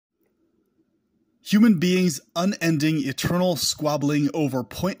Human beings' unending, eternal squabbling over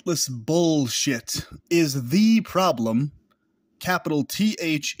pointless bullshit is the problem, capital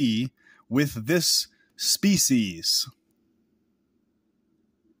T-H-E, with this species.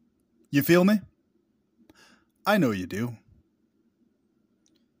 You feel me? I know you do.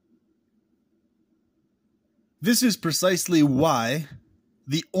 This is precisely why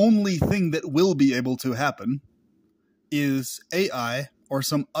the only thing that will be able to happen is AI or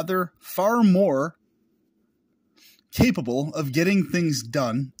some other far more capable of getting things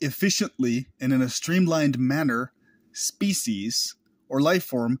done efficiently and in a streamlined manner species or life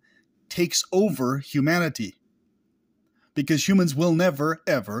form takes over humanity. Because humans will never,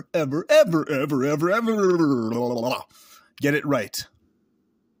 ever, ever, ever, ever, ever, ever get it right.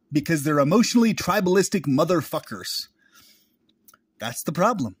 Because they're emotionally tribalistic motherfuckers. That's the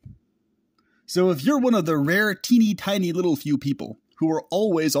problem. So if you're one of the rare, teeny tiny little few people who are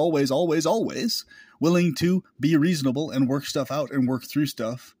always, always, always, always willing to be reasonable and work stuff out and work through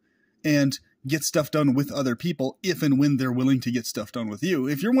stuff and get stuff done with other people if and when they're willing to get stuff done with you,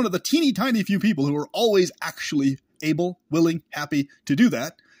 if you're one of the teeny tiny few people who are always actually able, willing, happy to do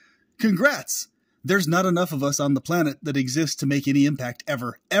that, congrats. There's not enough of us on the planet that exists to make any impact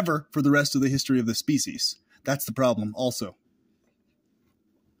ever, ever for the rest of the history of the species. That's the problem also.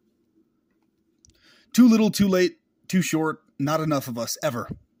 Too little, too late, too short, not enough of us ever.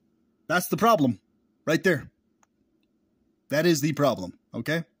 That's the problem right there. That is the problem,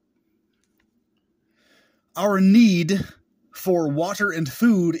 okay? Our need for water and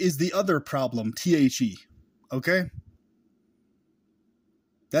food is the other problem, T-H-E, okay?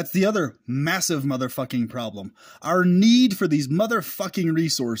 That's the other massive motherfucking problem. Our need for these motherfucking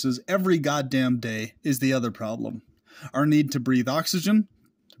resources every goddamn day is the other problem. Our need to breathe oxygen,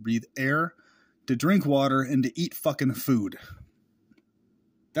 to breathe air, to drink water, and to eat fucking food.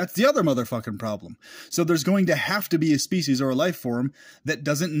 That's the other motherfucking problem. So there's going to have to be a species or a life form that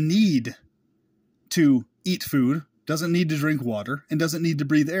doesn't need to eat food, doesn't need to drink water, and doesn't need to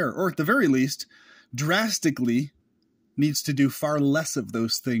breathe air. Or at the very least, drastically needs to do far less of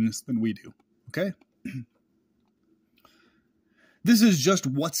those things than we do. Okay? This is just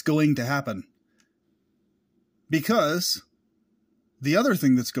what's going to happen. Because the other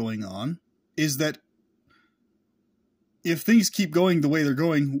thing that's going on is that if things keep going the way they're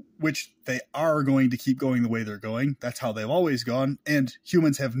going, which they are going to keep going the way they're going, that's how they've always gone, and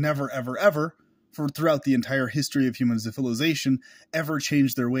humans have never, ever, ever, throughout the entire history of human civilization, ever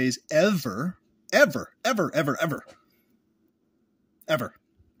changed their ways, ever, ever, ever, ever, ever, ever,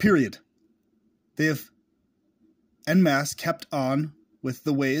 period. They have en masse kept on with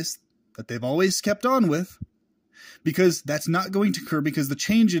the ways that they've always kept on with, because that's not going to occur, because the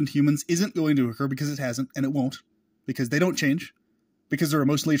change in humans isn't going to occur, because it hasn't, and it won't, because they don't change, because they're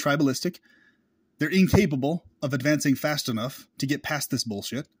emotionally tribalistic. They're incapable of advancing fast enough to get past this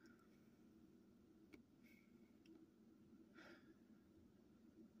bullshit.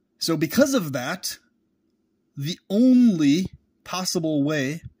 So because of that, the only possible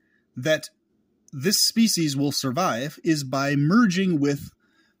way that this species will survive is by merging with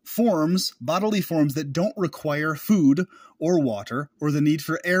forms, bodily forms that don't require food or water or the need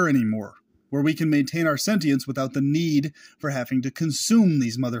for air anymore, where we can maintain our sentience without the need for having to consume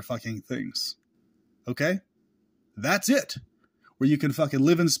these motherfucking things. Okay? That's it. Where you can fucking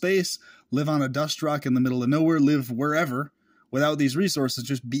live in space, live on a dust rock in the middle of nowhere, live wherever, without these resources,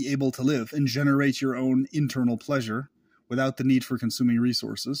 just be able to live and generate your own internal pleasure without the need for consuming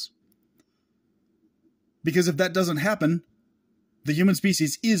resources. Because if that doesn't happen, the human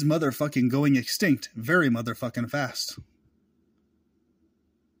species is motherfucking going extinct very motherfucking fast.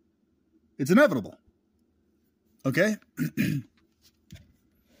 It's inevitable. Okay?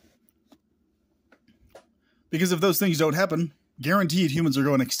 Because if those things don't happen, guaranteed humans are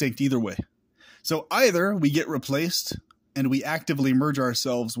going extinct either way. So either we get replaced and we actively merge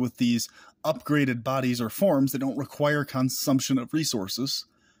ourselves with these upgraded bodies or forms that don't require consumption of resources,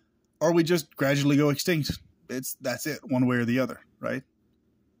 or we just gradually go extinct. That's it, one way or the other, right?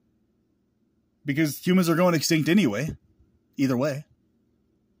 Because humans are going extinct anyway, either way.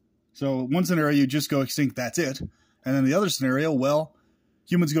 So one scenario, you just go extinct, that's it. And then the other scenario, well,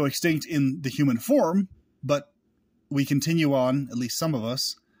 humans go extinct in the human form, but we continue on, at least some of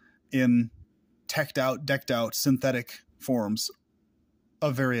us, in decked out synthetic forms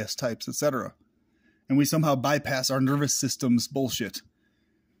of various types, etc. And we somehow bypass our nervous system's bullshit.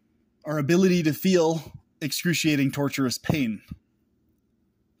 Our ability to feel excruciating, torturous pain.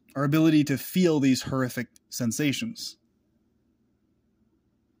 Our ability to feel these horrific sensations.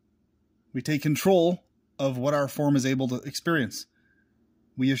 We take control of what our form is able to experience.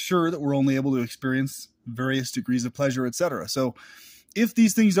 we assure that we're only able to experience various degrees of pleasure, etc. So if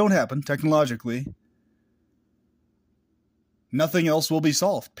these things don't happen technologically, nothing else will be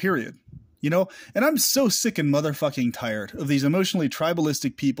solved, period. You know, and I'm so sick and motherfucking tired of these emotionally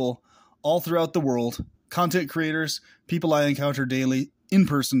tribalistic people all throughout the world, content creators, people I encounter daily, in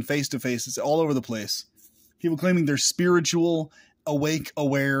person, face to face, it's all over the place. People claiming they're spiritual, awake,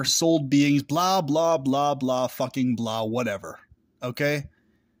 aware, soul beings, blah, blah, blah, blah, fucking blah, whatever. Okay?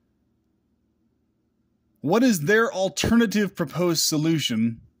 What is their alternative proposed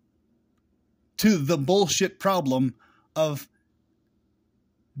solution to the bullshit problem of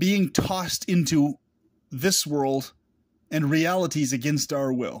being tossed into this world and realities against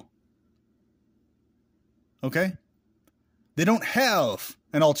our will? Okay? They don't have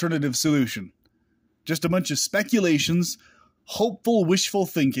an alternative solution. Just a bunch of speculations, hopeful, wishful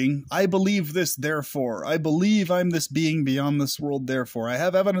thinking. I believe this, therefore. I believe I'm this being beyond this world, therefore. I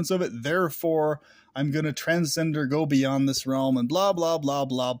have evidence of it, therefore I'm going to transcend or go beyond this realm, and blah, blah, blah,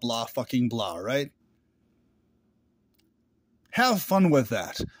 blah, blah, fucking blah, right? Have fun with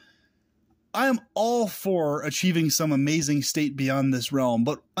that. I am all for achieving some amazing state beyond this realm,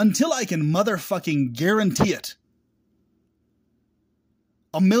 but until I can motherfucking guarantee it,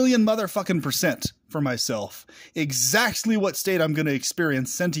 1,000,000 motherfucking % for myself, exactly what state I'm going to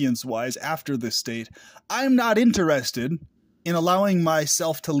experience sentience-wise after this state, I'm not interested in allowing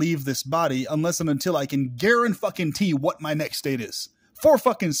myself to leave this body unless and until I can guarantee what my next state is. For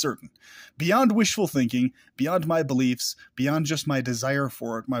fucking certain. Beyond wishful thinking, beyond my beliefs, beyond just my desire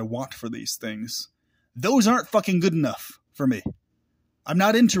for it, my want for these things. Those aren't fucking good enough for me. I'm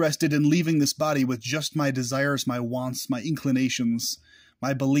not interested in leaving this body with just my desires, my wants, my inclinations,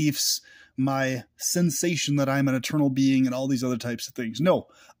 my beliefs, my sensation that I'm an eternal being and all these other types of things. No,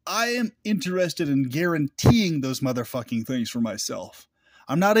 I am interested in guaranteeing those motherfucking things for myself.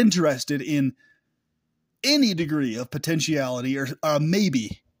 I'm not interested in any degree of potentiality or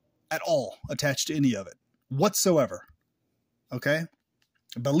maybe at all attached to any of it whatsoever. Okay?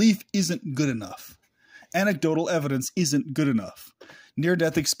 Belief isn't good enough. Anecdotal evidence isn't good enough.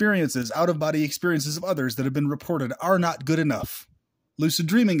 Near-death experiences, out-of-body experiences of others that have been reported are not good enough. Lucid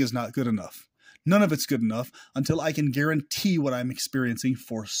dreaming is not good enough. None of it's good enough until I can guarantee what I'm experiencing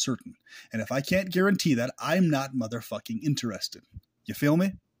for certain. And if I can't guarantee that, I'm not motherfucking interested. You feel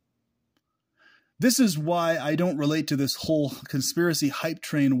me? This is why I don't relate to this whole conspiracy hype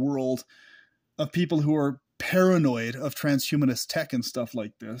train world of people who are paranoid of transhumanist tech and stuff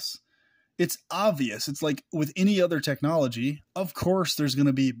like this. It's obvious. It's like with any other technology, of course there's going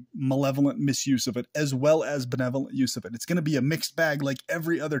to be malevolent misuse of it as well as benevolent use of it. It's going to be a mixed bag like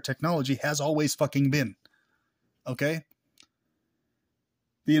every other technology has always fucking been. Okay?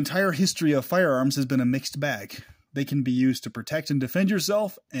 The entire history of firearms has been a mixed bag. They can be used to protect and defend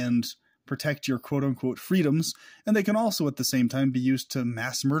yourself and protect your quote-unquote freedoms, and they can also at the same time be used to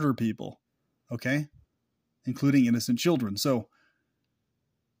mass murder people, okay? Including innocent children. So,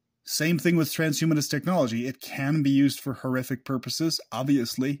 same thing with transhumanist technology. It can be used for horrific purposes,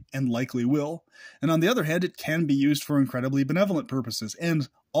 obviously, and likely will. And on the other hand, it can be used for incredibly benevolent purposes, and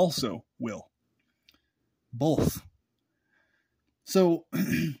also will. Both. So,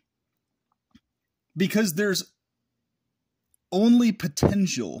 because there's only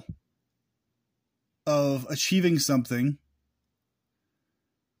potential of achieving something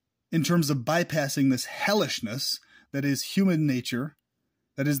in terms of bypassing this hellishness that is human nature,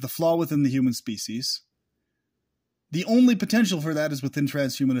 that is the flaw within the human species. The only potential for that is within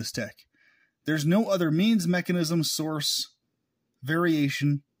transhumanist tech. There's no other means, mechanism, source,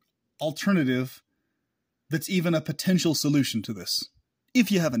 variation, alternative that's even a potential solution to this,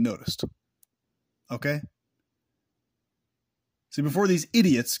 if you haven't noticed. Okay? See, before these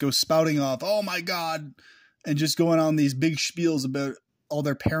idiots go spouting off, oh my God, and just going on these big spiels about all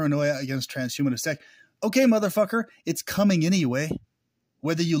their paranoia against transhumanist tech. Okay, motherfucker, it's coming anyway.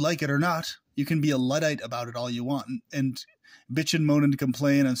 Whether you like it or not, you can be a Luddite about it all you want and bitch and moan and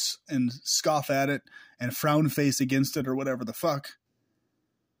complain and scoff at it and frown face against it or whatever the fuck.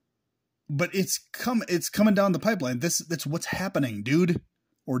 But it's coming down the pipeline. That's what's happening, dude.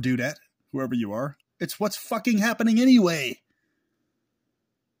 Or dudette, whoever you are. It's what's fucking happening anyway.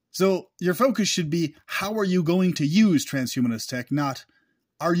 So your focus should be, how are you going to use transhumanist tech, not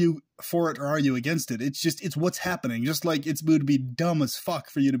are you for it or are you against it? It's what's happening. Just like it would be dumb as fuck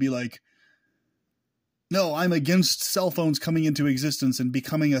for you to be like, no, I'm against cell phones coming into existence and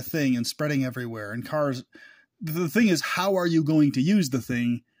becoming a thing and spreading everywhere and cars. The thing is, how are you going to use the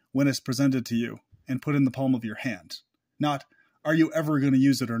thing when it's presented to you and put in the palm of your hand? Not, are you ever going to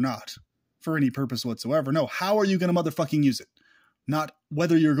use it or not for any purpose whatsoever? No, how are you going to motherfucking use it? not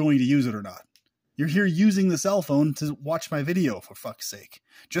whether you're going to use it or not. You're here using the cell phone to watch my video, for fuck's sake.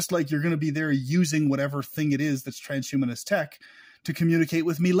 Just like you're going to be there using whatever thing it is that's transhumanist tech to communicate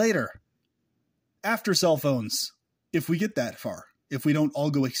with me later. After cell phones, if we get that far. If we don't all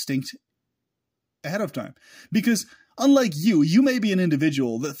go extinct ahead of time. Because unlike you may be an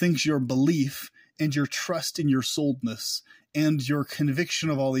individual that thinks your belief and your trust in your souledness and your conviction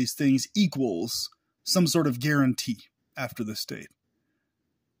of all these things equals some sort of guarantee after this state.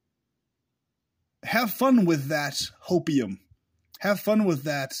 Have fun with that hopium. Have fun with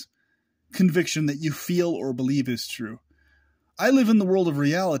that conviction that you feel or believe is true. I live in the world of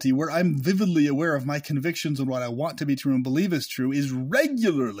reality where I'm vividly aware of my convictions and what I want to be true and believe is true is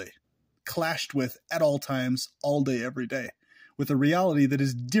regularly clashed with at all times, all day, every day, with a reality that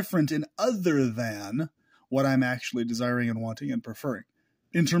is different and other than what I'm actually desiring and wanting and preferring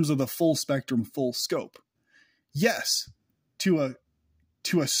in terms of the full spectrum, full scope. Yes, to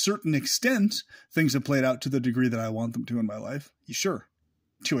a certain extent, things have played out to the degree that I want them to in my life. Sure,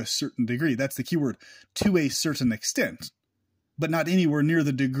 to a certain degree. That's the key word. To a certain extent. But not anywhere near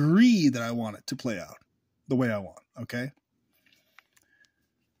the degree that I want it to play out the way I want, okay?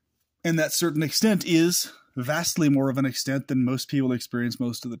 And that certain extent is vastly more of an extent than most people experience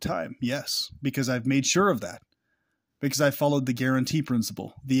most of the time. Yes, because I've made sure of that. Because I followed the guarantee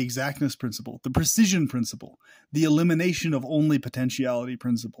principle, the exactness principle, the precision principle, the elimination of only potentiality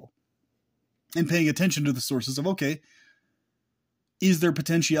principle. And paying attention to the sources of, okay, is there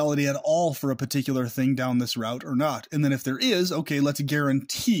potentiality at all for a particular thing down this route or not? And then if there is, okay, let's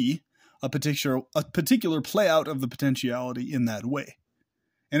guarantee a particular play out of the potentiality in that way.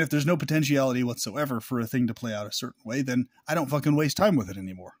 And if there's no potentiality whatsoever for a thing to play out a certain way, then I don't fucking waste time with it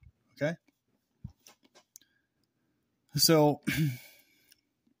anymore. Okay? So,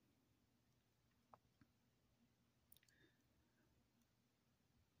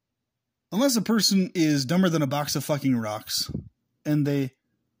 unless a person is dumber than a box of fucking rocks, and they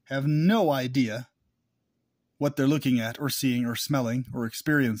have no idea what they're looking at, or seeing, or smelling, or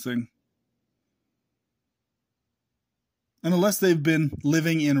experiencing, and unless they've been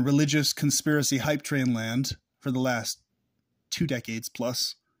living in religious conspiracy hype train land for the last 2 decades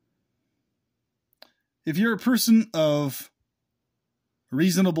plus, if you're a person of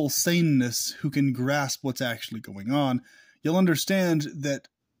reasonable saneness who can grasp what's actually going on, you'll understand that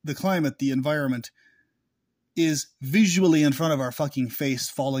the climate, the environment, is visually in front of our fucking face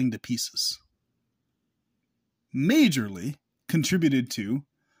falling to pieces. Majorly contributed to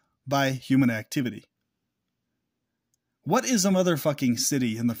by human activity. What is a motherfucking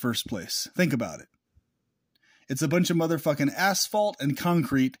city in the first place? Think about it. It's a bunch of motherfucking asphalt and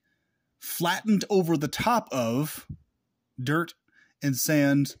concrete flattened over the top of dirt and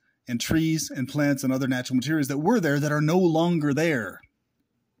sand and trees and plants and other natural materials that were there that are no longer there.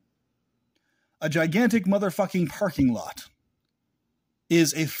 A gigantic motherfucking parking lot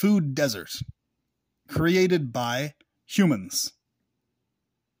is a food desert created by humans.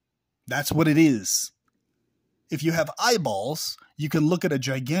 That's what it is. If you have eyeballs, you can look at a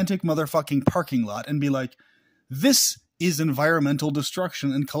gigantic motherfucking parking lot and be like, this is environmental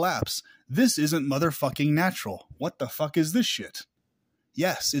destruction and collapse. This isn't motherfucking natural. What the fuck is this shit?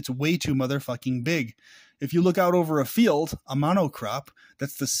 Yes, it's way too motherfucking big. If you look out over a field, a monocrop,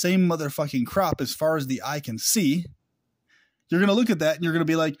 that's the same motherfucking crop as far as the eye can see, you're going to look at that and you're going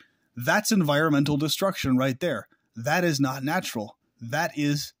to be like, that's environmental destruction right there. That is not natural. That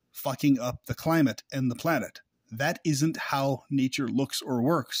is fucking up the climate and the planet. That isn't how nature looks or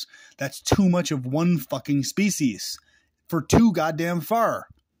works. That's too much of one fucking species for too goddamn far.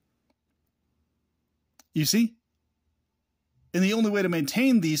 You see? And the only way to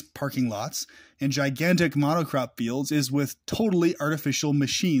maintain these parking lots and gigantic monocrop fields is with totally artificial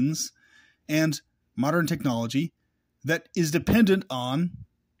machines and modern technology that is dependent on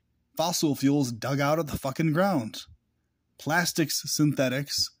fossil fuels dug out of the fucking ground. Plastics,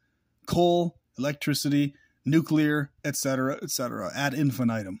 synthetics, coal, electricity, nuclear, etc., ad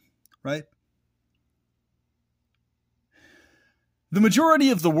infinitum, right? The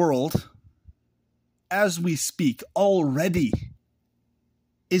majority of the world, as we speak, already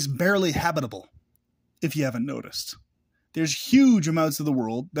is barely habitable, if you haven't noticed. There's huge amounts of the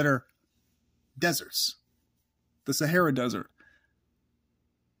world that are deserts. The Sahara Desert,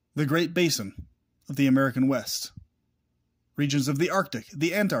 the Great Basin of the American West, regions of the Arctic,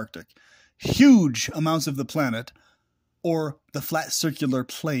 the Antarctic, huge amounts of the planet, or the flat circular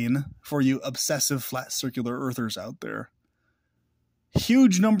plane for you obsessive flat circular earthers out there.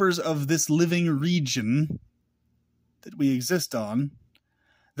 Huge numbers of this living region that we exist on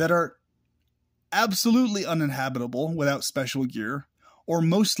that are absolutely uninhabitable without special gear, or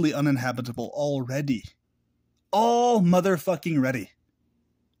mostly uninhabitable already. All motherfucking ready.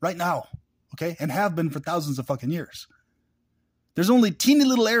 Right now. Okay? And have been for thousands of fucking years. There's only teeny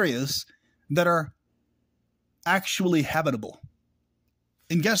little areas that are actually habitable.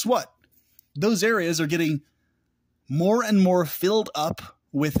 And guess what? Those areas are getting more and more filled up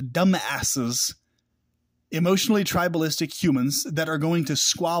with dumbasses, emotionally tribalistic humans that are going to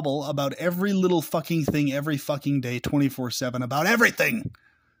squabble about every little fucking thing every fucking day, 24/7, about everything,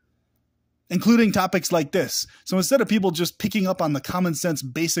 including topics like this. So instead of people just picking up on the common sense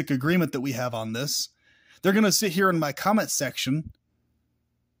basic agreement that we have on this, they're going to sit here in my comment section.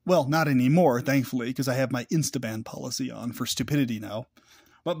 Well, not anymore, thankfully, because I have my Instaban policy on for stupidity now.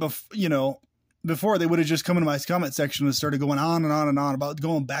 But, before they would have just come into my comment section and started going on and on and on about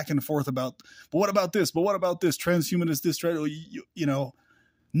going back and forth about, but what about this? But what about this? Transhumanist, this,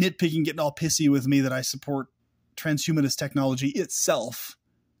 nitpicking, getting all pissy with me that I support transhumanist technology itself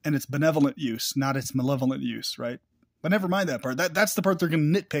and its benevolent use, not its malevolent use, right? But never mind that part. That's the part they're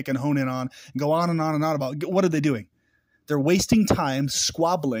going to nitpick and hone in on and go on and on and on about. What are they doing? They're wasting time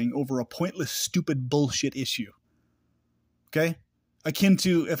squabbling over a pointless, stupid bullshit issue. Okay? Akin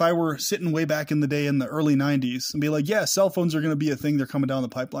to if I were sitting way back in the day in the early 90s and be like, yeah, cell phones are going to be a thing. They're coming down the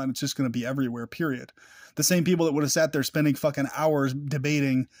pipeline. It's just going to be everywhere, period. The same people that would have sat there spending fucking hours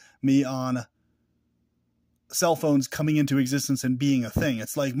debating me on cell phones coming into existence and being a thing.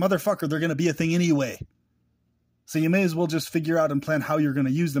 It's like, motherfucker, they're going to be a thing anyway. So you may as well just figure out and plan how you're going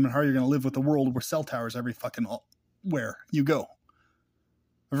to use them and how you're going to live with a world where cell towers every fucking where you go.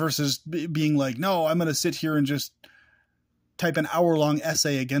 Versus being like, no, I'm going to sit here and just type an hour-long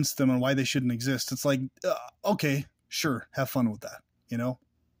essay against them and why they shouldn't exist. It's like, okay, sure, have fun with that,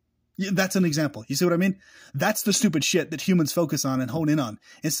 That's an example. You see what I mean? That's the stupid shit that humans focus on and hone in on,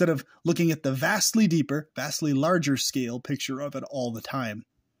 instead of looking at the vastly deeper, vastly larger scale picture of it all the time.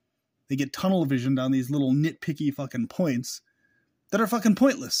 They get tunnel visioned on these little nitpicky fucking points that are fucking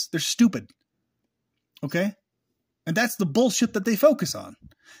pointless. They're stupid. Okay? And that's the bullshit that they focus on.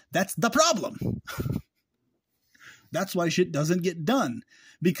 That's the problem. That's why shit doesn't get done,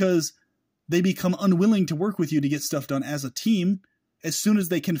 because they become unwilling to work with you to get stuff done as a team. As soon as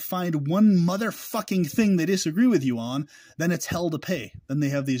they can find one motherfucking thing they disagree with you on, then it's hell to pay. Then they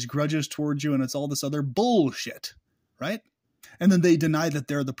have these grudges towards you and it's all this other bullshit, right? And then they deny that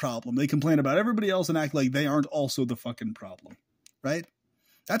they're the problem. They complain about everybody else and act like they aren't also the fucking problem, right?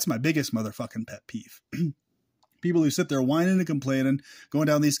 That's my biggest motherfucking pet peeve. People who sit there whining and complaining, going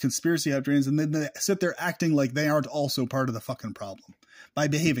down these conspiracy hype trains, and then they sit there acting like they aren't also part of the fucking problem by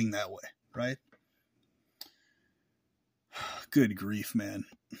behaving that way, right? Good grief, man.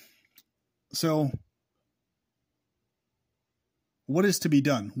 So, what is to be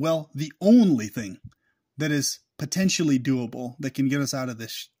done? Well, the only thing that is potentially doable that can get us out of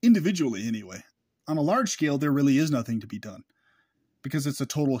this, individually anyway. On a large scale, there really is nothing to be done, because it's a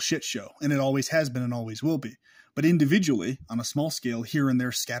total shit show, and it always has been and always will be. But individually, on a small scale, here and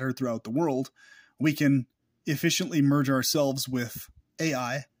there scattered throughout the world, we can efficiently merge ourselves with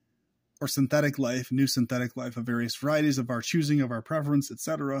AI or synthetic life, new synthetic life of various varieties of our choosing, of our preference,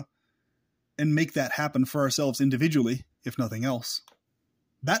 etc., and make that happen for ourselves individually, if nothing else.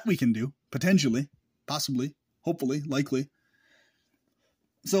 That we can do, potentially, possibly, hopefully, likely.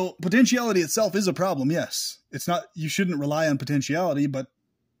 So potentiality itself is a problem, yes. It's not, you shouldn't rely on potentiality, but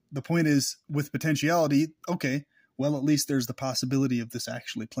the point is, with potentiality, okay, well, at least there's the possibility of this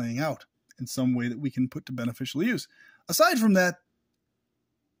actually playing out in some way that we can put to beneficial use. Aside from that,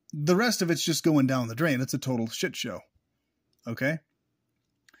 the rest of it's just going down the drain. It's a total shit show. Okay?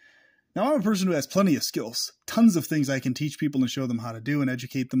 Now, I'm a person who has plenty of skills. Tons of things I can teach people and show them how to do and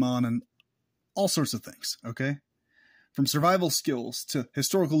educate them on, and all sorts of things. Okay? From survival skills to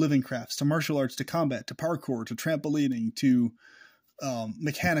historical living crafts to martial arts to combat to parkour to trampolining to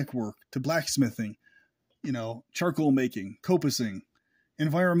mechanic work to blacksmithing, charcoal making, copicing,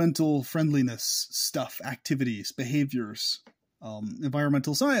 environmental friendliness stuff, activities, behaviors,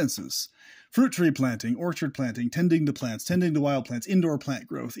 environmental sciences, fruit tree planting, orchard planting, tending to plants, tending to wild plants, indoor plant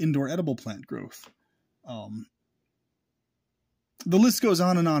growth, indoor edible plant growth. The list goes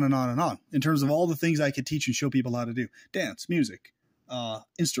on and on and on and on in terms of all the things I could teach and show people how to do. Dance, music,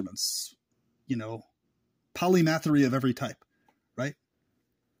 instruments, polymathery of every type. Right?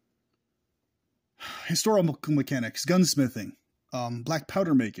 Historical mechanics, gunsmithing, black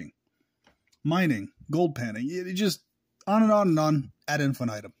powder making, mining, gold panning. It just on and on and on ad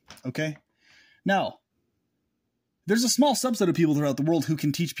infinitum. Okay? Now, there's a small subset of people throughout the world who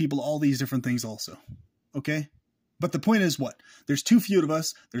can teach people all these different things also. Okay? But the point is what? There's too few of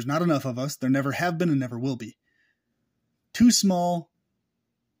us. There's not enough of us. There never have been and never will be. Too small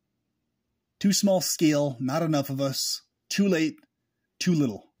scale, not enough of us. Too late, too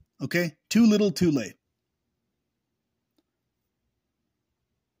little. Okay? Too little, too late.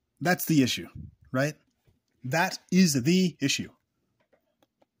 That's the issue, right? That is the issue.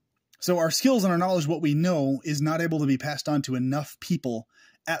 So our skills and our knowledge, what we know, is not able to be passed on to enough people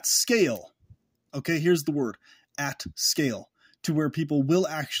at scale. Okay, here's the word, at scale, to where people will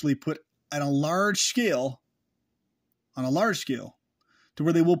actually put at a large scale, on a large scale, to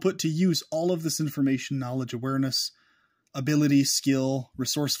where they will put to use all of this information, knowledge, awareness, ability, skill,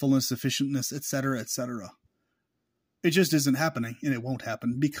 resourcefulness, efficientness, etc., etc. It just isn't happening, and it won't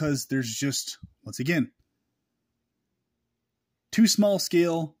happen because there's just, once again, too small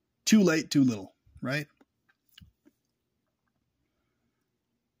scale, too late, too little, right?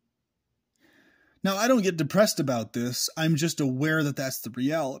 Now, I don't get depressed about this. I'm just aware that that's the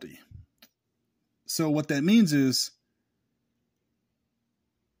reality. So what that means is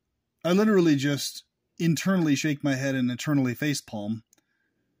I literally just internally shake my head and internally facepalm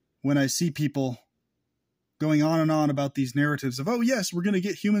when I see people going on and on about these narratives of, oh, yes, we're going to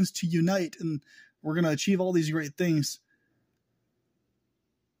get humans to unite and we're going to achieve all these great things.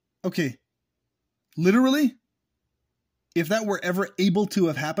 Okay, literally, if that were ever able to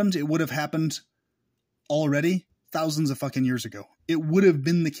have happened, it would have happened already thousands of fucking years ago. It would have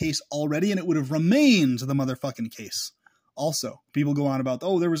been the case already, and it would have remained the motherfucking case. Also, people go on about,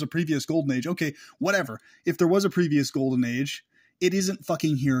 oh, there was a previous golden age. Okay, whatever. If there was a previous golden age, it isn't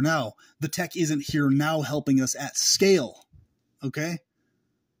fucking here now. The tech isn't here now helping us at scale. Okay?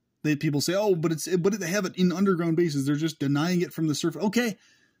 People say, oh, but they have it in underground bases. They're just denying it from the surface. Okay,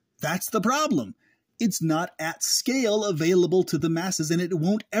 that's the problem. It's not at scale available to the masses, and it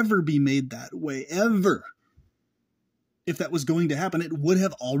won't ever be made that way, ever. If that was going to happen, it would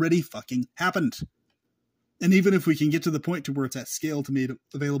have already fucking happened. And even if we can get to the point to where it's at scale to make it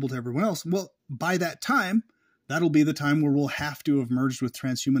available to everyone else, well, by that time, that'll be the time where we'll have to have merged with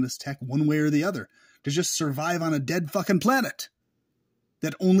transhumanist tech one way or the other to just survive on a dead fucking planet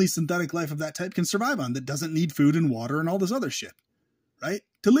that only synthetic life of that type can survive on, that doesn't need food and water and all this other shit, right?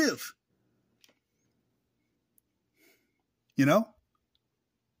 To live. You know?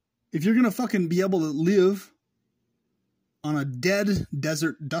 If you're going to fucking be able to live on a dead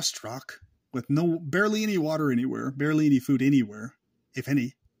desert dust rock with barely any water anywhere, barely any food anywhere, if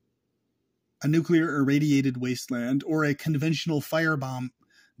any, a nuclear irradiated wasteland or a conventional firebomb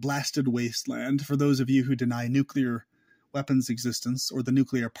blasted wasteland, for those of you who deny nuclear weapons existence, or the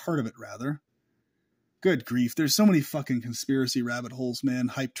nuclear part of it rather. Good grief, there's so many fucking conspiracy rabbit holes, man,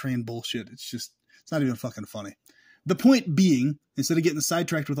 hype train bullshit. It's not even fucking funny. The point being, instead of getting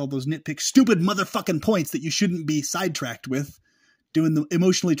sidetracked with all those nitpick stupid motherfucking points that you shouldn't be sidetracked with, doing the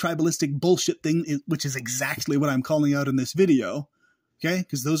emotionally tribalistic bullshit thing, which is exactly what I'm calling out in this video, okay?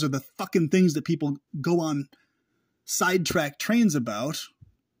 Because those are the fucking things that people go on sidetrack trains about.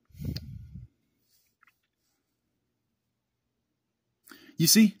 You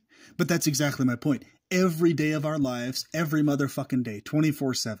see? But that's exactly my point. Every day of our lives, every motherfucking day,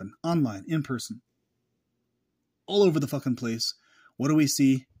 24/7, online, in person, all over the fucking place, what do we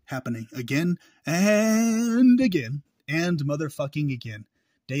see happening again and again and motherfucking again,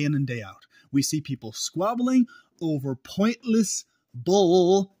 day in and day out? We see people squabbling over pointless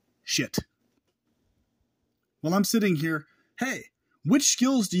bullshit. Well, I'm sitting here, hey, which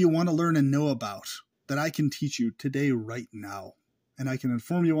skills do you want to learn and know about that I can teach you today, right now? And I can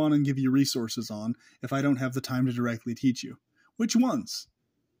inform you on and give you resources on if I don't have the time to directly teach you. Which ones?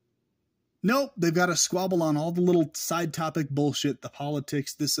 Nope, they've got to squabble on all the little side topic bullshit, the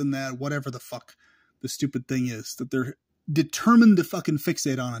politics, this and that, whatever the fuck the stupid thing is that they're determined to fucking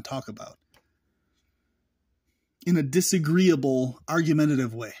fixate on and talk about. In a disagreeable,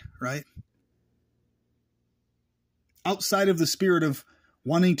 argumentative way, right? Outside of the spirit of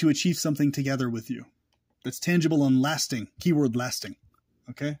wanting to achieve something together with you that's tangible and lasting, keyword lasting,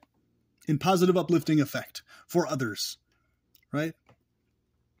 okay? In positive uplifting effect for others, right?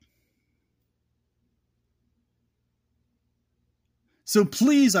 So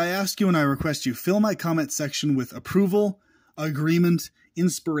please, I ask you and I request you, fill my comment section with approval, agreement,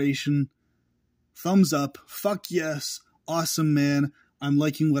 inspiration, thumbs up, fuck yes, awesome man, I'm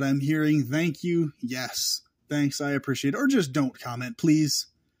liking what I'm hearing, thank you, yes, thanks, I appreciate it, or just don't comment, please.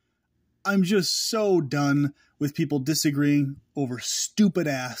 I'm just so done with people disagreeing over stupid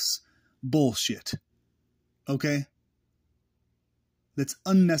ass bullshit. Okay? That's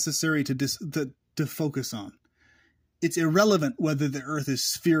unnecessary to focus on. It's irrelevant whether the earth is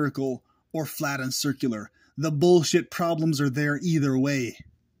spherical or flat and circular. the bullshit problems are there either way.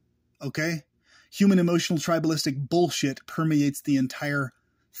 Okay? Human emotional tribalistic bullshit permeates the entire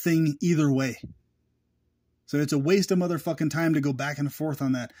thing either way. So it's a waste of motherfucking time to go back and forth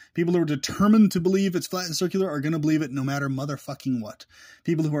on that. People who are determined to believe it's flat and circular are going to believe it no matter motherfucking what.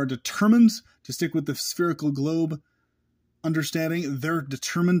 People who are determined to stick with the spherical globe understanding, they're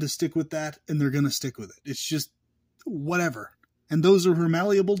determined to stick with that, and they're going to stick with it. It's just whatever. And those who are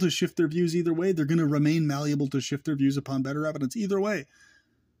malleable to shift their views either way, they're going to remain malleable to shift their views upon better evidence either way.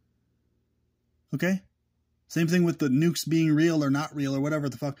 Okay? Same thing with the nukes being real or not real or whatever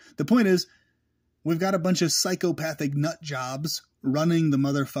the fuck. The point is, we've got a bunch of psychopathic nut jobs running the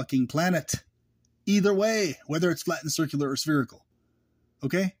motherfucking planet. Either way, whether it's flat and circular or spherical.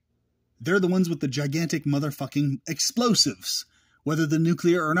 Okay? They're the ones with the gigantic motherfucking explosives, whether they're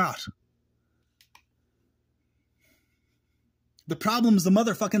nuclear or not. The problem's the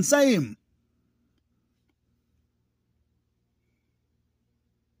motherfucking same.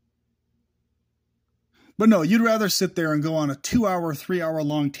 But no, you'd rather sit there and go on a 2-hour, 3-hour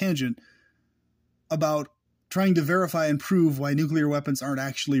long tangent about trying to verify and prove why nuclear weapons aren't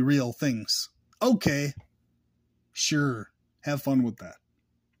actually real things. Okay. Sure. Have fun with that.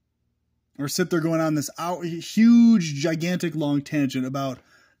 Or sit there going on this huge, gigantic long tangent about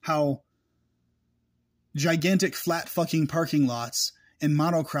how gigantic flat fucking parking lots and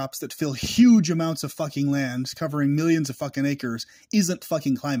monocrops that fill huge amounts of fucking land covering millions of fucking acres isn't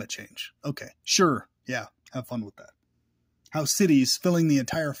fucking climate change. Okay, sure, yeah, have fun with that. How cities filling the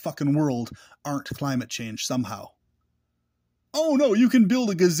entire fucking world aren't climate change somehow. Oh no, you can build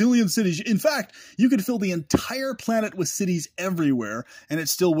a gazillion cities. In fact, you could fill the entire planet with cities everywhere and it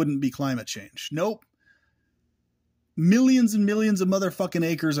still wouldn't be climate change. Nope. Millions and millions of motherfucking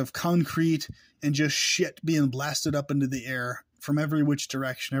acres of concrete and just shit being blasted up into the air from every which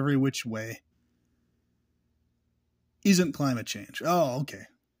direction, every which way. Isn't climate change. Oh, okay.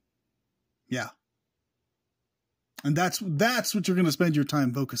 Yeah. And that's what you're going to spend your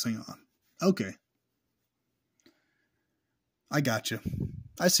time focusing on. Okay. I got you.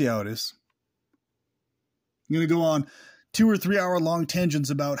 I see how it is. I'm going to go on 2 or 3 hour long tangents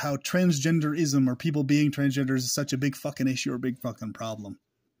about how transgenderism or people being transgenders is such a big fucking issue or big fucking problem.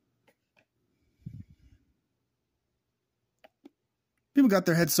 People got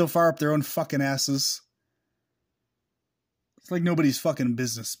their heads so far up their own fucking asses. It's like nobody's fucking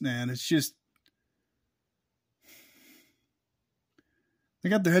business, man. It's just... They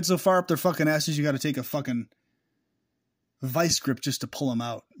got their heads so far up their fucking asses, you got to take a fucking vice grip just to pull them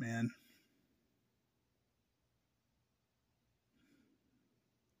out, man.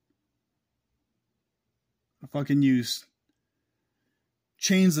 I fucking use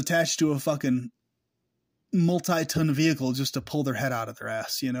chains attached to a fucking multi-ton vehicle just to pull their head out of their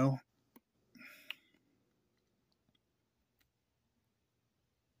ass, you know?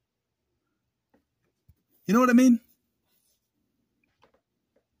 You know what I mean?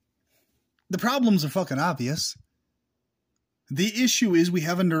 The problems are fucking obvious. The issue is we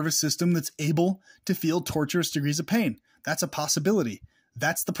have a nervous system that's able to feel torturous degrees of pain. That's a possibility.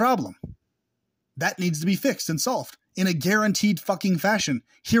 That's the problem. That needs to be fixed and solved in a guaranteed fucking fashion,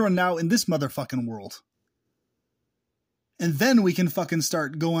 here and now in this motherfucking world. And then we can fucking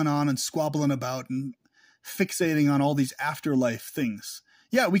start going on and squabbling about and fixating on all these afterlife things.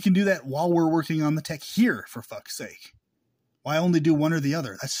 Yeah, we can do that while we're working on the tech here, for fuck's sake. Why only do one or the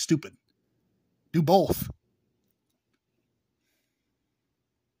other? That's stupid. Do both.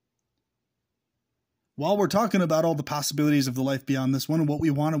 While we're talking about all the possibilities of the life beyond this one and what we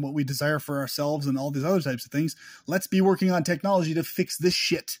want and what we desire for ourselves and all these other types of things, let's be working on technology to fix this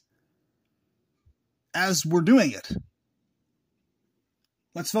shit as we're doing it.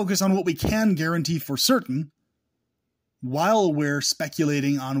 Let's focus on what we can guarantee for certain while we're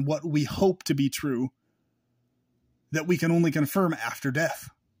speculating on what we hope to be true that we can only confirm after death.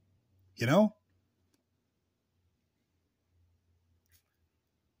 You know?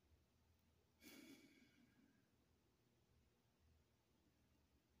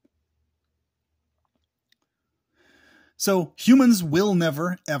 So humans will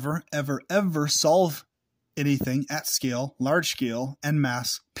never, ever, ever, ever solve anything at scale, large scale, and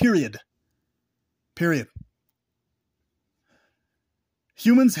mass, period. Period.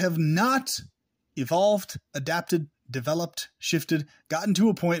 Humans have not evolved, adapted, developed, shifted, gotten to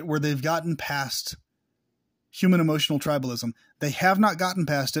a point where they've gotten past human emotional tribalism. They have not gotten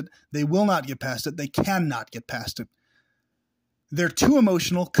past it. They will not get past it. They cannot get past it. They're too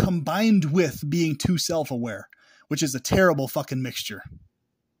emotional combined with being too self-aware, which is a terrible fucking mixture.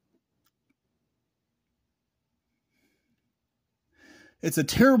 It's a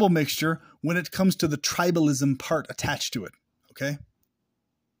terrible mixture when it comes to the tribalism part attached to it, okay?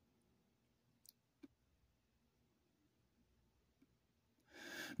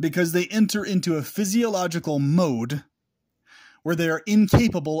 Because they enter into a physiological mode where they are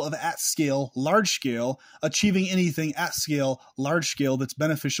incapable of at scale, large scale, achieving anything at scale, large scale that's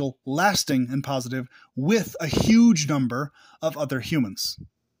beneficial, lasting, and positive with a huge number of other humans.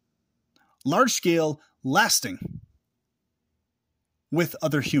 Large scale, lasting with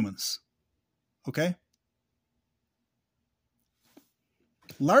other humans. Okay?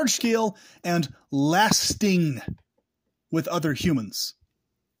 Large scale and lasting with other humans.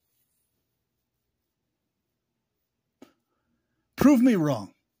 Prove me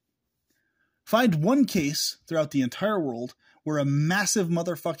wrong. Find one case throughout the entire world where a massive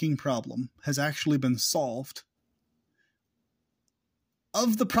motherfucking problem has actually been solved.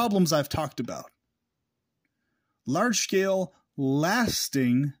 Of the problems I've talked about, large scale,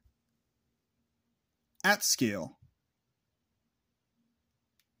 lasting, at scale,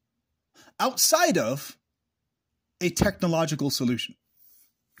 outside of a technological solution.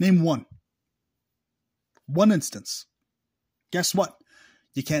 Name one. One instance. Guess what?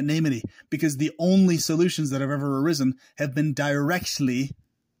 You can't name any, because the only solutions that have ever arisen have been directly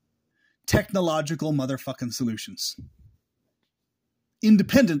technological motherfucking solutions.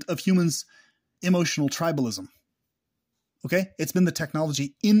 Independent of humans' emotional tribalism. Okay? It's been the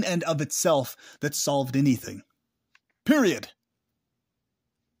technology in and of itself that solved anything. Period.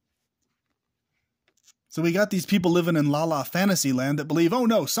 So we got these people living in la-la fantasy land that believe, oh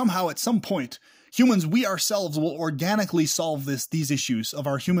no, somehow at some point, humans, we ourselves will organically solve these issues of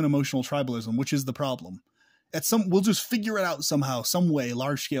our human emotional tribalism, which is the problem. We'll just figure it out somehow, some way,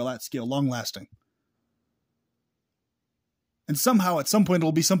 large scale, at scale, long lasting. And somehow at some point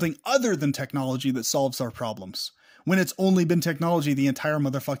it'll be something other than technology that solves our problems. When it's only been technology the entire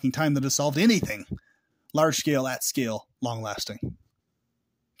motherfucking time that has solved anything. Large scale, at scale, long lasting.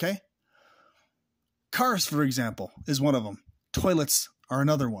 Okay? Cars, for example, is one of them. Toilets are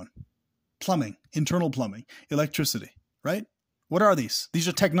another one. Plumbing, internal plumbing, electricity, right? What are these? These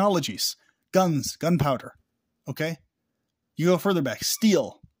are technologies. Guns, gunpowder, okay? You go further back.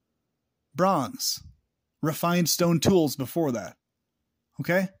 Steel, bronze, refined stone tools before that,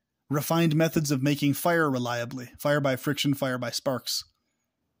 okay? Refined methods of making fire reliably. Fire by friction, fire by sparks,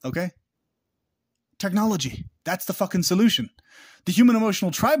 okay? Technology, that's the fucking solution. The human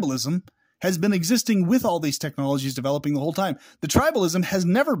emotional tribalism has been existing with all these technologies developing the whole time. The tribalism has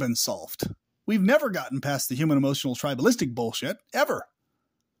never been solved. We've never gotten past the human emotional tribalistic bullshit, ever.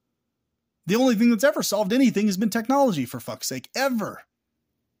 The only thing that's ever solved anything has been technology, for fuck's sake, ever.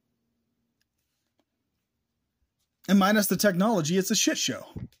 And minus the technology, it's a shit show,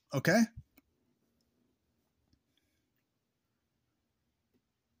 okay?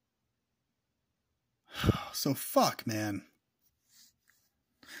 So fuck, man.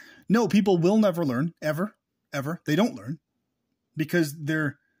 No, people will never learn, ever, ever. They don't learn because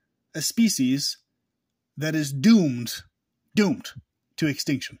they're a species that is doomed to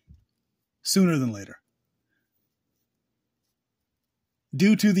extinction sooner than later.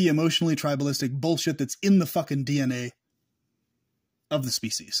 Due to the emotionally tribalistic bullshit that's in the fucking DNA of the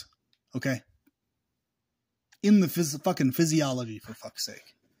species. Okay? In the fucking physiology, for fuck's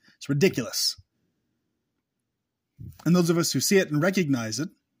sake. It's ridiculous. And those of us who see it and recognize it,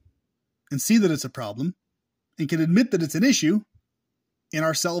 and see that it's a problem, and can admit that it's an issue in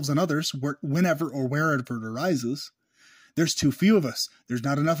ourselves and others, whenever or wherever it arises, there's too few of us. There's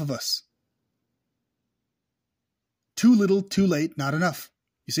not enough of us. Too little, too late, not enough.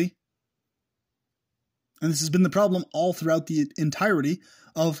 You see? And this has been the problem all throughout the entirety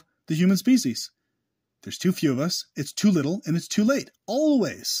of the human species. There's too few of us, it's too little, and it's too late.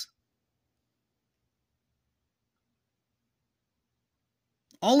 Always.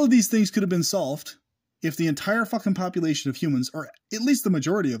 All of these things could have been solved if the entire fucking population of humans, or at least the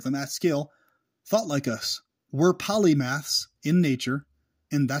majority of them at scale, thought like us, were polymaths in nature,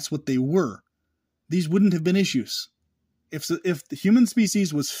 and that's what they were. These wouldn't have been issues. If the human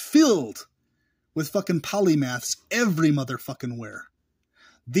species was filled with fucking polymaths every motherfucking where,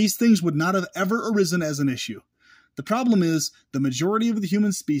 these things would not have ever arisen as an issue. The problem is the majority of the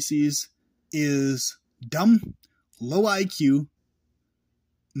human species is dumb, low IQ,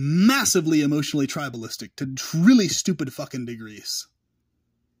 massively emotionally tribalistic to really stupid fucking degrees.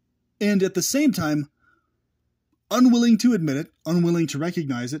 And at the same time, unwilling to admit it, unwilling to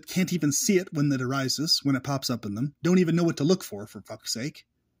recognize it, can't even see it when it arises, when it pops up in them, don't even know what to look for fuck's sake.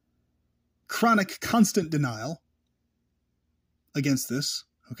 Chronic, constant denial against this,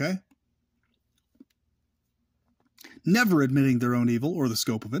 okay? Never admitting their own evil or the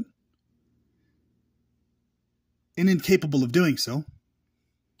scope of it. and incapable of doing so.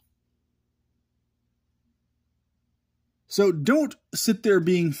 So don't sit there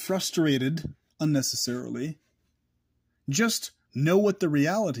being frustrated unnecessarily. Just know what the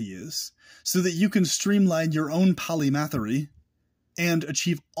reality is so that you can streamline your own polymathery and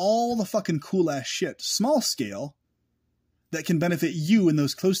achieve all the fucking cool-ass shit, small scale, that can benefit you and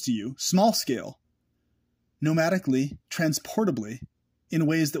those close to you, small scale, nomadically, transportably, in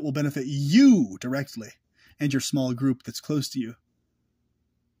ways that will benefit you directly and your small group that's close to you.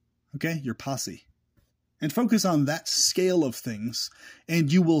 Okay? Your posse. And focus on that scale of things, and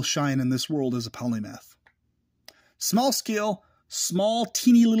you will shine in this world as a polymath. Small scale, small,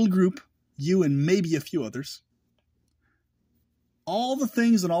 teeny little group, you and maybe a few others. All the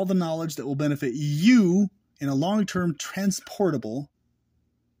things and all the knowledge that will benefit you in a long-term, transportable,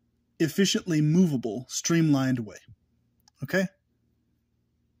 efficiently movable, streamlined way. Okay?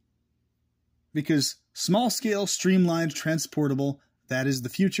 Because small scale, streamlined, transportable, that is the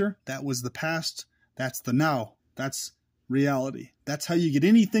future, that was the past, that's the now, that's reality. That's how you get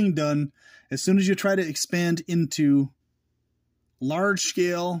anything done. As soon as you try to expand into large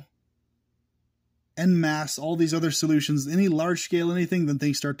scale, en masse, all these other solutions, any large scale, anything, then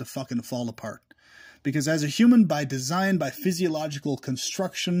things start to fucking fall apart. Because as a human, by design, by physiological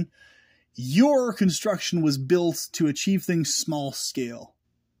construction, your construction was built to achieve things small scale.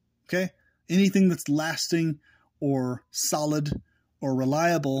 Okay? Anything that's lasting or solid or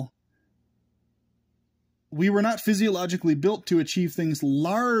reliable, we were not physiologically built to achieve things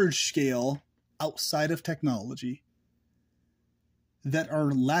large scale outside of technology that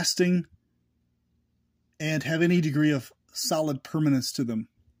are lasting and have any degree of solid permanence to them.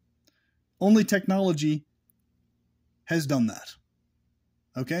 Only technology has done that.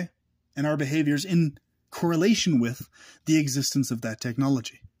 Okay? And our behaviors in correlation with the existence of that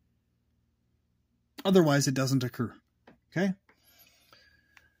technology. Otherwise, it doesn't occur. Okay?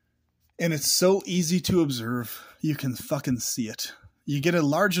 And it's so easy to observe. You can fucking see it. You get a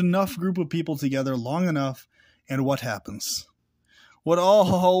large enough group of people together long enough, and what happens? What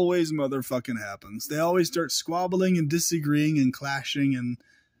always motherfucking happens? They always start squabbling and disagreeing and clashing and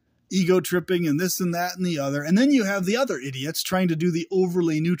ego tripping and this and that and the other. And then you have the other idiots trying to do the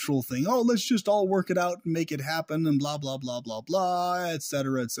overly neutral thing. Oh, let's just all work it out and make it happen and blah, blah, blah, blah, blah,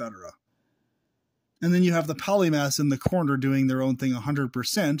 etc., etc. And then you have the polymaths in the corner doing their own thing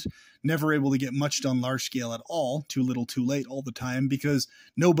 100%, never able to get much done large scale at all, too little too late all the time, because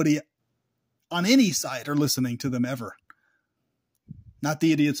nobody on any side are listening to them ever. Not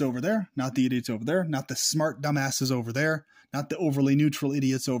the idiots over there, not the idiots over there, not the smart dumbasses over there, not the overly neutral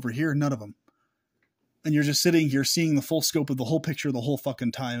idiots over here, none of them. And you're just sitting here seeing the full scope of the whole picture the whole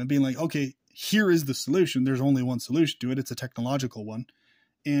fucking time and being like, okay, here is the solution. There's only one solution to it. It's a technological one.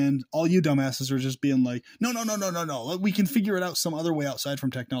 And all you dumbasses are just being like, no. We can figure it out some other way outside from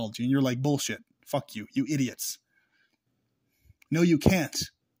technology. And you're like, bullshit. Fuck you, you idiots. No, you can't.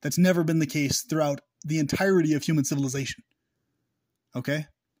 That's never been the case throughout the entirety of human civilization. Okay?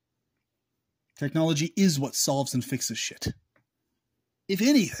 Technology is what solves and fixes shit. If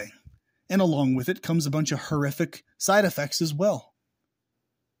anything. And along with it comes a bunch of horrific side effects as well.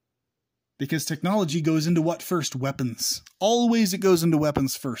 Because technology goes into what first? Weapons. Always it goes into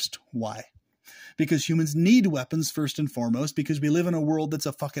weapons first. Why? Because humans need weapons first and foremost, because we live in a world that's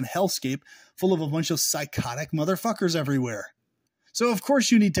a fucking hellscape full of a bunch of psychotic motherfuckers everywhere. So of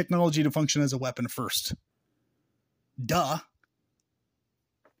course you need technology to function as a weapon first. Duh.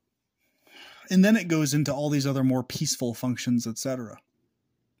 And then it goes into all these other more peaceful functions, etc.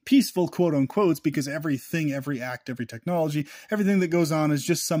 Peaceful, quote unquote, because everything, every act, every technology, everything that goes on is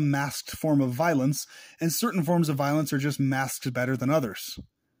just some masked form of violence, and certain forms of violence are just masked better than others.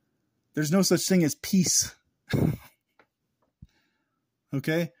 There's no such thing as peace.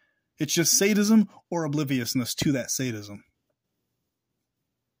 Okay? It's just sadism or obliviousness to that sadism.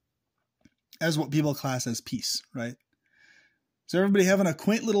 As what people class as peace, right? So everybody having a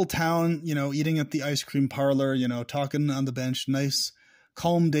quaint little town, eating at the ice cream parlor, talking on the bench, nice,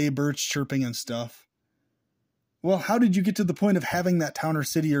 calm day, birds chirping and stuff. Well, how did you get to the point of having that town or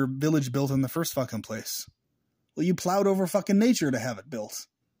city or village built in the first fucking place? Well, you plowed over fucking nature to have it built.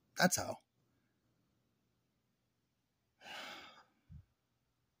 That's how.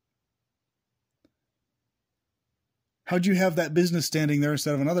 How'd you have that business standing there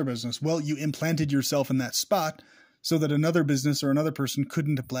instead of another business? Well, you implanted yourself in that spot so that another business or another person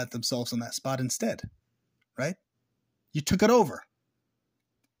couldn't implant themselves in that spot instead. Right? You took it over.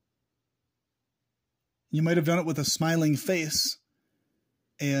 You might have done it with a smiling face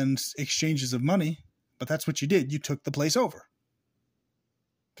and exchanges of money, but that's what you did. You took the place over.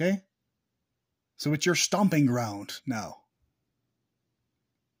 Okay? So it's your stomping ground now.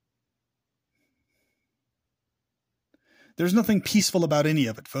 There's nothing peaceful about any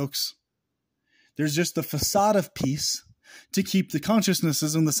of it, folks. There's just the facade of peace to keep the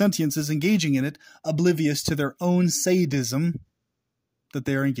consciousnesses and the sentiences engaging in it oblivious to their own sadism that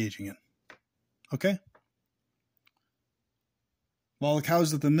they are engaging in. Okay? While the cows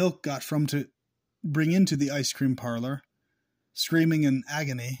that the milk got from to bring into the ice cream parlor, screaming in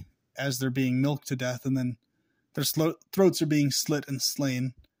agony as they're being milked to death, and then their throats are being slit and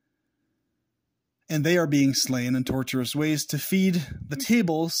slain, and they are being slain in torturous ways to feed the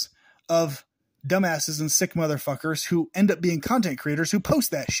tables of dumbasses and sick motherfuckers who end up being content creators who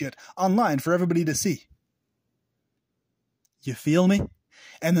post that shit online for everybody to see. You feel me?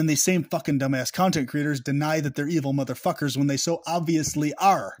 And then these same fucking dumbass content creators deny that they're evil motherfuckers when they so obviously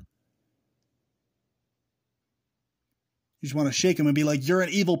are. You just want to shake them and be like, you're an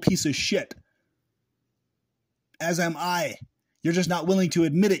evil piece of shit. As am I. You're just not willing to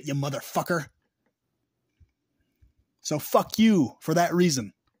admit it, you motherfucker. So fuck you for that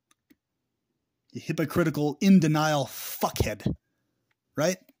reason. You hypocritical, in denial fuckhead.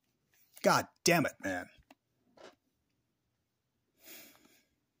 Right? God damn it, man.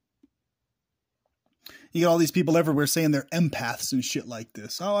 You get all these people everywhere saying they're empaths and shit like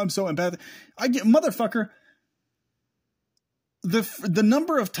this. Oh, I'm so empathic. I get, motherfucker. The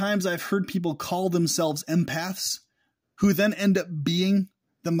number of times I've heard people call themselves empaths who then end up being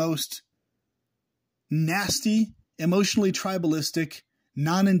the most nasty, emotionally tribalistic,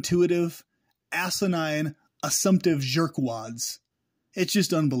 non-intuitive, asinine, assumptive jerkwads. It's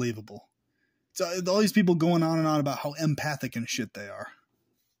just unbelievable. So all these people going on and on about how empathic and shit they are.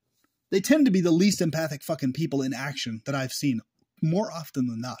 They tend to be the least empathic fucking people in action that I've seen more often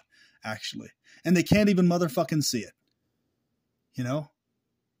than not, actually. And they can't even motherfucking see it. You know?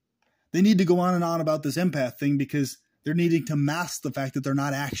 They need to go on and on about this empath thing because they're needing to mask the fact that they're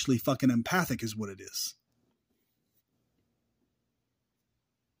not actually fucking empathic is what it is.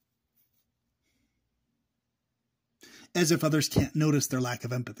 As if others can't notice their lack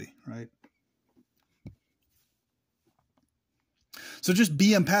of empathy, right? So just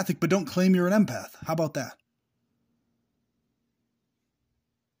be empathic, but don't claim you're an empath. How about that?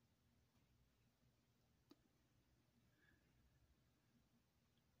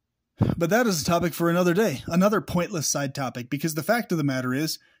 But that is a topic for another day, another pointless side topic, because the fact of the matter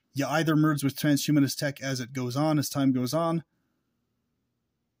is, you either merge with transhumanist tech as it goes on, as time goes on,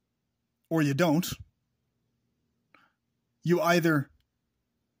 or you don't. You either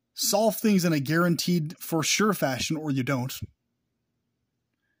solve things in a guaranteed for sure fashion, or you don't.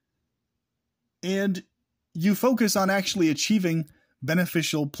 And you focus on actually achieving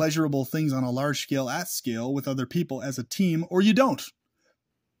beneficial, pleasurable things on a large scale, at scale, with other people as a team, or you don't.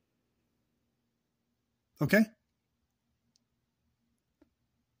 Okay?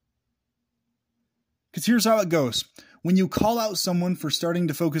 Because here's how it goes. When you call out someone for starting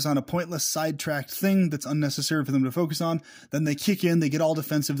to focus on a pointless sidetracked thing that's unnecessary for them to focus on, then they kick in, they get all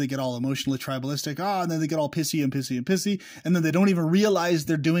defensive, they get all emotionally tribalistic, and then they get all pissy and pissy and pissy, and then they don't even realize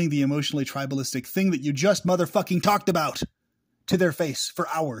they're doing the emotionally tribalistic thing that you just motherfucking talked about to their face for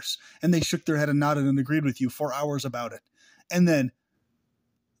hours. And they shook their head and nodded and agreed with you for hours about it. And then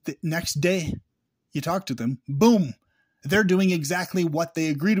the next day you talk to them, boom, they're doing exactly what they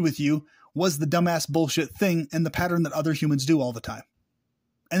agreed with you was the dumbass bullshit thing and the pattern that other humans do all the time.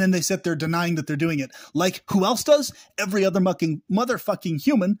 And then they sit there denying that they're doing it. Like who else does? Every other motherfucking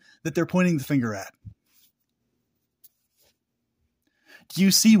human that they're pointing the finger at. Do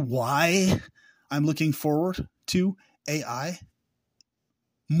you see why I'm looking forward to AI?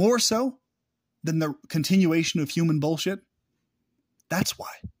 More so than the continuation of human bullshit? That's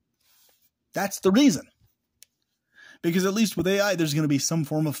why. That's the reason. Because at least with AI, there's going to be some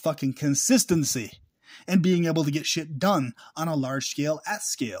form of fucking consistency and being able to get shit done on a large scale, at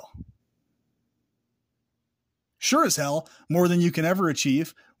scale. Sure as hell, more than you can ever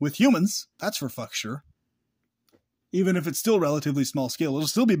achieve with humans. That's for fuck sure. Even if it's still relatively small scale, it'll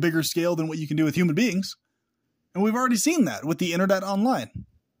still be bigger scale than what you can do with human beings. And we've already seen that with the internet online.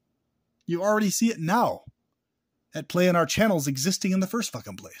 You already see it now at play in our channels existing in the first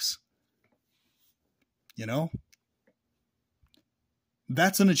fucking place. You know?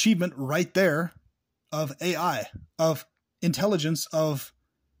 That's an achievement right there of AI, of intelligence, of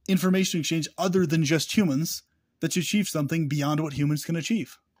information exchange other than just humans that's achieved something beyond what humans can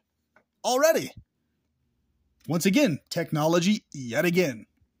achieve. Already. Once again, technology yet again.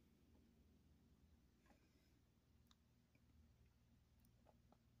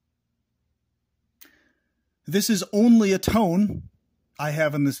 This is only a tone I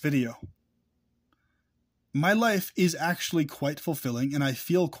have in this video. My life is actually quite fulfilling, and I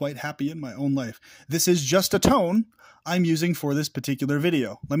feel quite happy in my own life. This is just a tone I'm using for this particular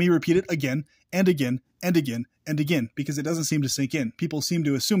video. Let me repeat it again and again and again and again, because it doesn't seem to sink in. People seem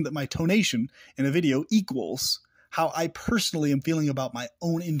to assume that my tonation in a video equals how I personally am feeling about my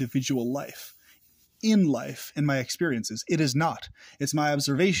own individual life, in life, and my experiences. It is not. It's my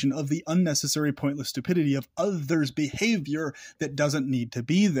observation of the unnecessary, pointless stupidity of others' behavior that doesn't need to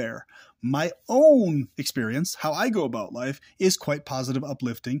be there. My own experience, how I go about life, is quite positive,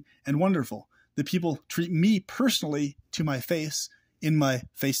 uplifting, and wonderful. The people treat me personally to my face in my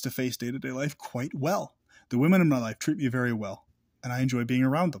face-to-face day-to-day life quite well. The women in my life treat me very well, and I enjoy being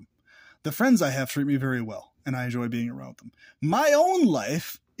around them. The friends I have treat me very well, and I enjoy being around them. My own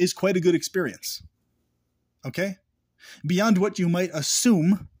life is quite a good experience. Okay? Beyond what you might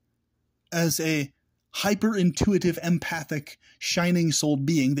assume as a hyper-intuitive, empathic, shining-souled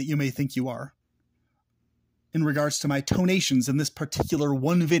being that you may think you are, in regards to my tonations in this particular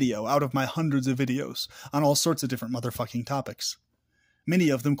one video out of my hundreds of videos on all sorts of different motherfucking topics. Many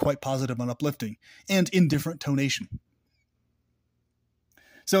of them quite positive and uplifting, and in different tonation.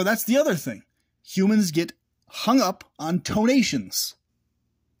 So that's the other thing. Humans get hung up on tonations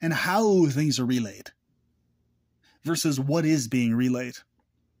and how things are relayed versus what is being relayed.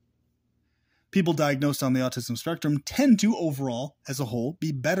 People diagnosed on the autism spectrum tend to, overall, as a whole,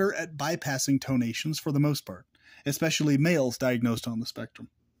 be better at bypassing tonations for the most part, especially males diagnosed on the spectrum.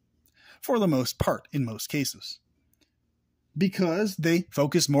 For the most part, in most cases. Because they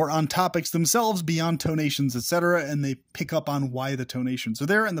focus more on topics themselves beyond tonations, etc., and they pick up on why the tonations are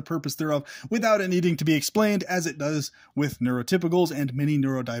there and the purpose thereof without it needing to be explained, as it does with neurotypicals and many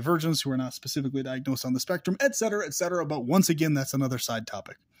neurodivergents who are not specifically diagnosed on the spectrum, etc., etc., but once again, that's another side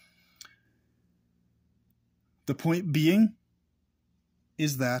topic. The point being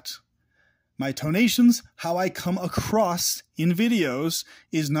is that my tonations, how I come across in videos,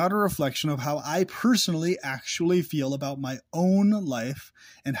 is not a reflection of how I personally actually feel about my own life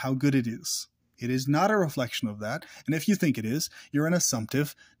and how good it is. It is not a reflection of that, and if you think it is, you're an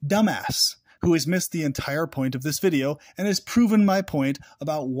assumptive dumbass who has missed the entire point of this video and has proven my point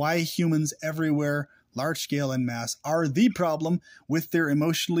about why humans everywhere, large scale and mass, are the problem with their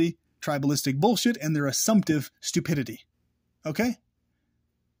emotionally tribalistic bullshit and their assumptive stupidity. Okay?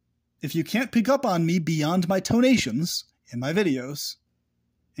 If you can't pick up on me beyond my tonations in my videos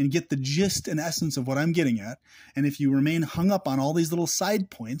and get the gist and essence of what I'm getting at, and if you remain hung up on all these little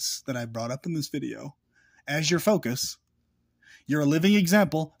side points that I brought up in this video as your focus, you're a living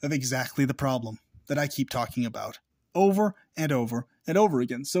example of exactly the problem that I keep talking about over and over and over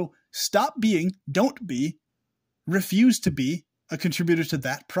again. So stop being, don't be, refuse to be a contributor to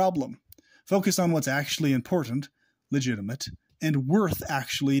that problem. Focus on what's actually important, legitimate, and worth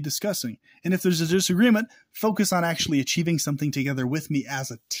actually discussing. And if there's a disagreement, focus on actually achieving something together with me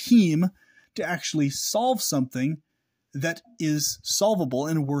as a team to actually solve something that is solvable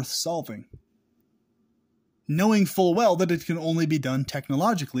and worth solving. Knowing full well that it can only be done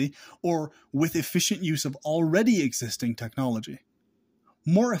technologically or with efficient use of already existing technology,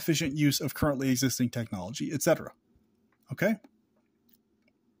 more efficient use of currently existing technology, etc. Okay?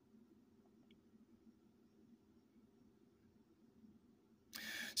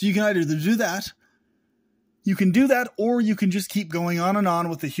 So you can either do that, or you can just keep going on and on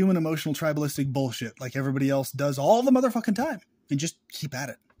with the human emotional tribalistic bullshit like everybody else does all the motherfucking time. And just keep at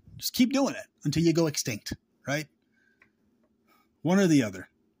it. Just keep doing it until you go extinct, right? One or the other.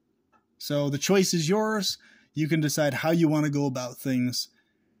 So the choice is yours. You can decide how you want to go about things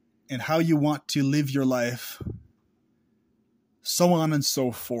and how you want to live your life. So on and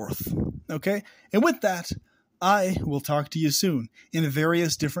so forth. Okay? And with that, I will talk to you soon in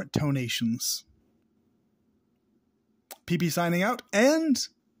various different tonations. PP signing out and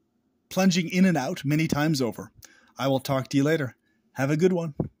plunging in and out many times over. I will talk to you later. Have a good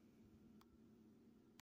one.